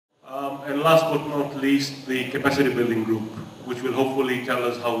And last but not least, the capacity building group, which will hopefully tell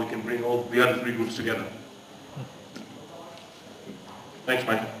us how we can bring all the other three groups together. Thanks,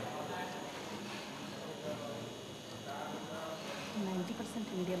 Mike. 90%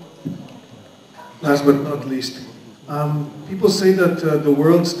 medium. Last but not least, people say that the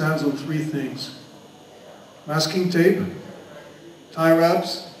world stands on three things: masking tape, tie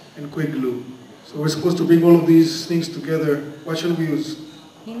wraps, and quick glue. So we're supposed to bring all of these things together. What shall we use?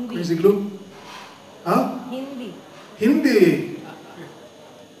 Hindi. Crazy glue? Huh? Hindi. Hindi.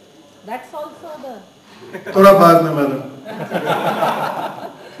 That's also the... थोड़ा बाद में madam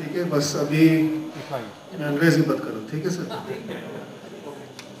ठीक है बस अभी अंग्रेजी बात करो ठीक है sir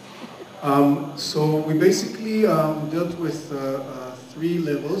So we basically dealt with three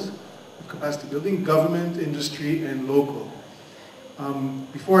levels of capacity building: government, industry, and local.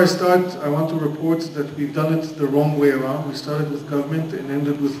 Before I start, I want to report that we've done it the wrong way around. We started with government and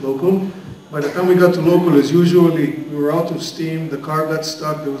ended with local. By the time we got to local, as usually, we were out of steam, the car got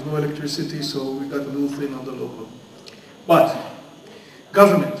stuck, there was no electricity, so we got a little thin on the local. But,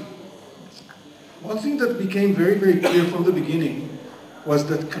 government. One thing that became very, very clear from the beginning was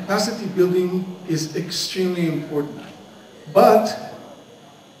that capacity building is extremely important. But,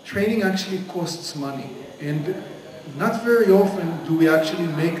 training actually costs money. And not very often do we actually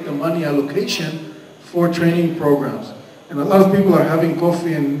make the money allocation for training programs. And a lot of people are having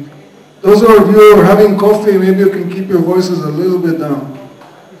coffee, and those of you who are having coffee, maybe you can keep your voices a little bit down.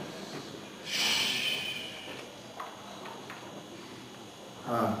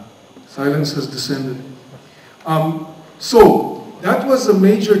 Silence has descended. So, that was a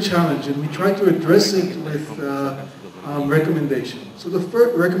major challenge, and we tried to address it with recommendations. So the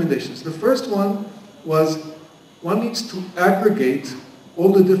recommendations. The first one was one needs to aggregate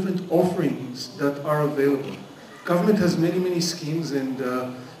all the different offerings that are available. Government has many, many schemes, and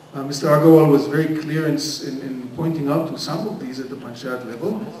Mr. Agarwal was very clear in pointing out to some of these at the panchayat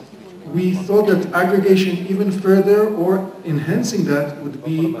level. We thought that aggregation even further or enhancing that would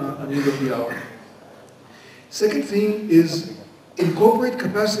be a need of the hour. Second thing is incorporate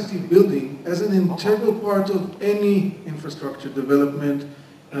capacity building as an integral part of any infrastructure development,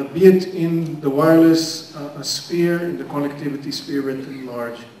 be it in the wireless sphere, in the connectivity sphere writ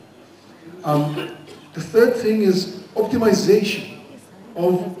large. The third thing is optimization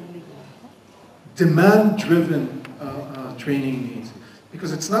of demand-driven training needs.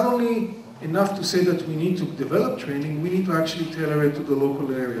 Because it's not only enough to say that we need to develop training, we need to actually tailor it to the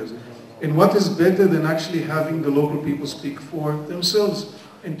local areas. And what is better than actually having the local people speak for themselves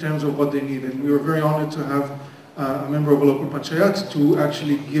in terms of what they need? And we were very honored to have a member of a local panchayat to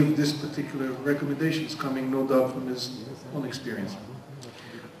actually give this particular recommendations, coming no doubt from his own experience.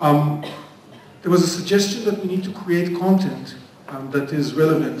 There was a suggestion that we need to create content that is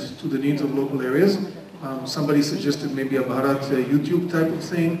relevant to the needs of local areas. Somebody suggested maybe a Bharat YouTube type of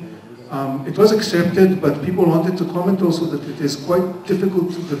thing. It was accepted, but people wanted to comment also that it is quite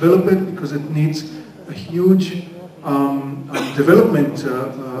difficult to develop it because it needs a huge development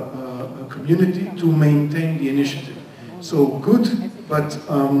community to maintain the initiative. So good, but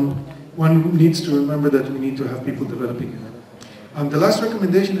one needs to remember that we need to have people developing it. The last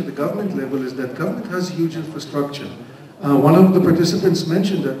recommendation at the government level is that government has huge infrastructure. One of the participants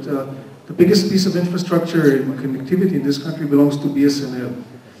mentioned that the biggest piece of infrastructure and connectivity in this country belongs to BSNL.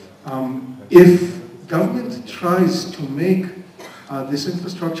 If government tries to make this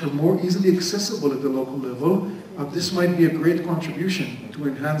infrastructure more easily accessible at the local level, this might be a great contribution to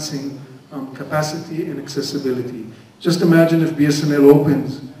enhancing capacity and accessibility. Just imagine if BSNL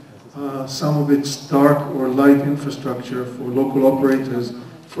opens some of its dark or light infrastructure for local operators.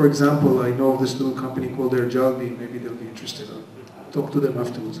 For example, I know of this little company called Air Jalbi, maybe they'll be interested. I'll talk to them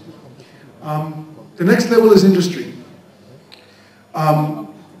afterwards. The next level is industry.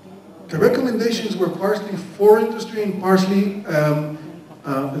 The recommendations were partially for industry and partially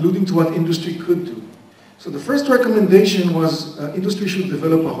alluding to what industry could do. So the first recommendation was industry should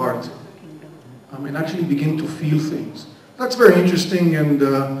develop a heart and actually begin to feel things. That's very interesting, and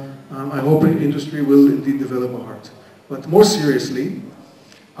I hope industry will indeed develop a heart. But more seriously,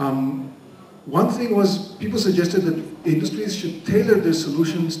 one thing was people suggested that industries should tailor their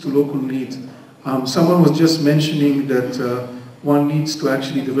solutions to local needs. Someone was just mentioning that one needs to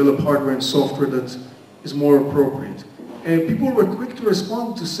actually develop hardware and software that is more appropriate. And people were quick to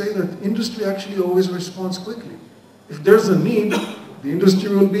respond to say that industry actually always responds quickly. If there's a need, the industry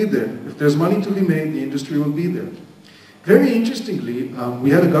will be there. If there's money to be made, the industry will be there. Very interestingly,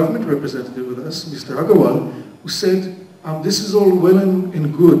 we had a government representative with us, Mr. Agarwal, who said, this is all well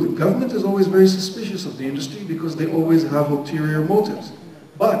and good. Government is always very suspicious of the industry because they always have ulterior motives.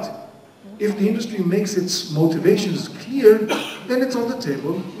 But If the industry makes its motivations clear, then it's on the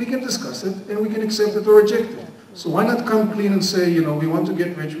table, we can discuss it, and we can accept it or reject it. So why not come clean and say, you know, we want to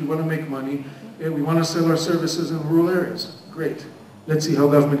get rich, we want to make money, and we want to sell our services in rural areas. Great. Let's see how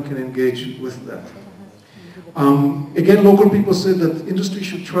government can engage with that. Again, local people said that industry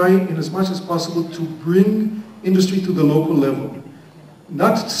should try in as much as possible to bring industry to the local level.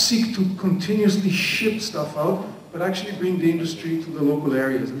 Not seek to continuously ship stuff out, but actually bring the industry to the local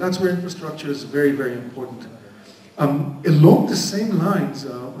areas. And that's where infrastructure is very, very important. Along the same lines,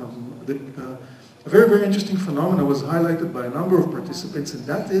 a very, very interesting phenomenon was highlighted by a number of participants, and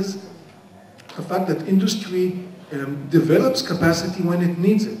that is the fact that industry develops capacity when it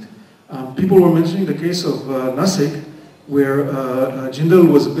needs it. People were mentioning the case of Nasik, where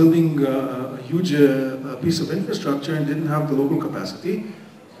Jindal was building a huge piece of infrastructure and didn't have the local capacity.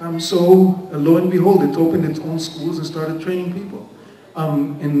 So lo and behold, it opened its own schools and started training people.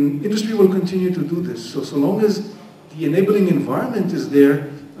 And industry will continue to do this. So long as the enabling environment is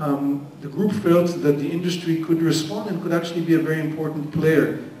there, the group felt that the industry could respond and could actually be a very important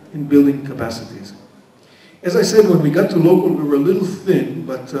player in building capacities. As I said, when we got to local, we were a little thin,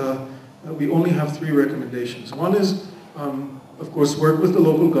 but we only have 3 recommendations. One is, of course, work with the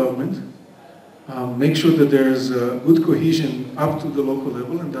local government. Make sure that there's good cohesion up to the local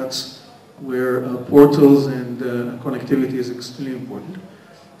level, and that's where portals and connectivity is extremely important.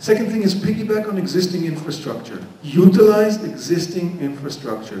 Second thing is piggyback on existing infrastructure. Utilize existing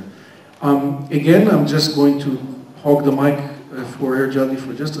infrastructure. Again, I'm just going to hog the mic for Erjali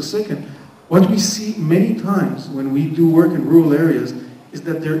for just a second. What we see many times when we do work in rural areas is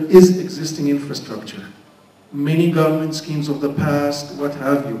that there is existing infrastructure. Many government schemes of the past, what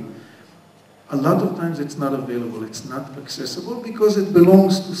have you. A lot of times it's not available, it's not accessible because it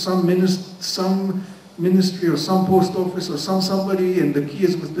belongs to some ministry or some post office or somebody, and the key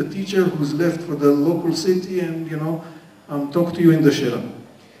is with the teacher who's left for the local city and, you know, talk to you in the shira.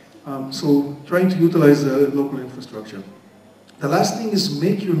 So trying to utilize the local infrastructure. The last thing is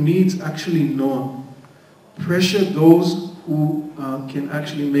make your needs actually known. Pressure those who can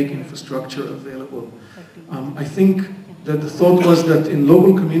actually make infrastructure available. I think that the thought was that in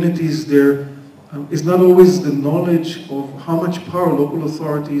local communities there is not always the knowledge of how much power local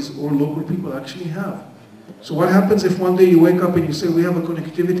authorities or local people actually have. So what happens if one day you wake up and you say, we have a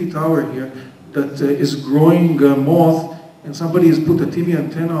connectivity tower here that is growing moth, and somebody has put a TV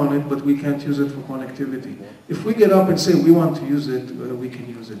antenna on it, but we can't use it for connectivity. If we get up and say we want to use it, we can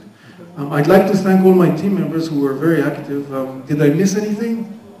use it. I'd like to thank all my team members who were very active. Did I miss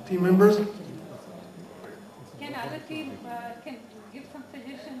anything, team members? Can other team can give some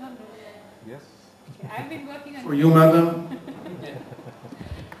suggestions on this? Yes. I've been working on For you, madam.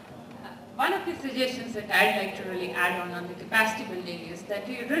 One of the suggestions that I'd like to really add on the capacity building is that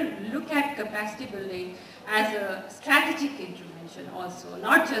you really look at capacity building as a strategic intervention also,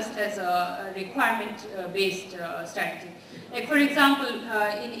 not just as a requirement-based strategy. Like for example,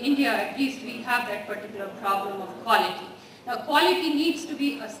 in India at least we have that particular problem of quality. Now quality needs to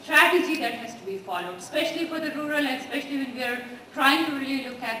be a strategy that has to be followed, especially for the rural and especially when we are trying to really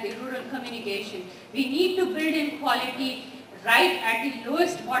look at the rural communication. We need to build in quality right at the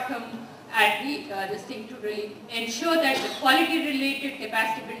lowest bottom at this thing to really ensure that the quality related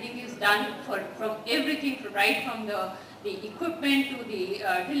capacity building is done from everything, right from the equipment to the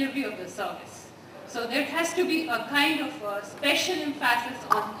delivery of the service. So there has to be a kind of special emphasis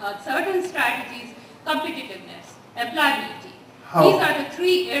on certain strategies, competitiveness, employability. How? These are the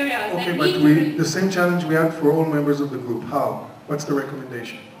 3 areas Okay, that but need to really... the same challenge we had for all members of the group. How? What's the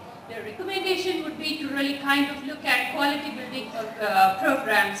recommendation? The recommendation would be to really kind of look at quality building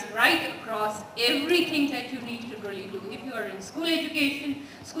programs right across everything that you need to really do. If you are in school education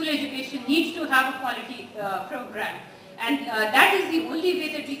needs to have a quality program. And that is the only way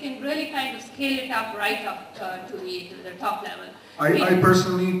that we can really kind of scale it up right up to the top level. I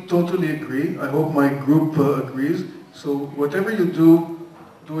personally totally agree. I hope my group agrees. So whatever you do,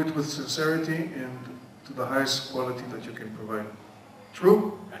 do it with sincerity and to the highest quality that you can provide.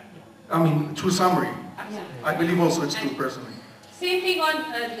 True? I mean, true summary. Absolutely. I believe also it's true personally. Same thing on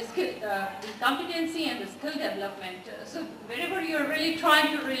the skill, the competency and the skill development. So wherever you're really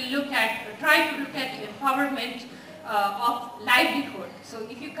trying to really look at, try to look at empowerment of livelihood. So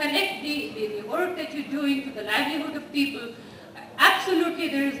if you connect the work that you're doing to the livelihood of people, absolutely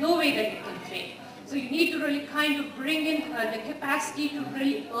there is no way that it can fail. So you need to really kind of bring in the capacity to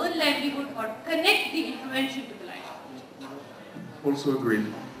really earn livelihood or connect the intervention to the livelihood. Also agreed.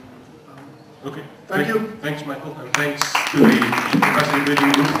 Okay. Thank you. Thanks, Michael, and thanks to the capacity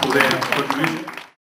building group for their contribution.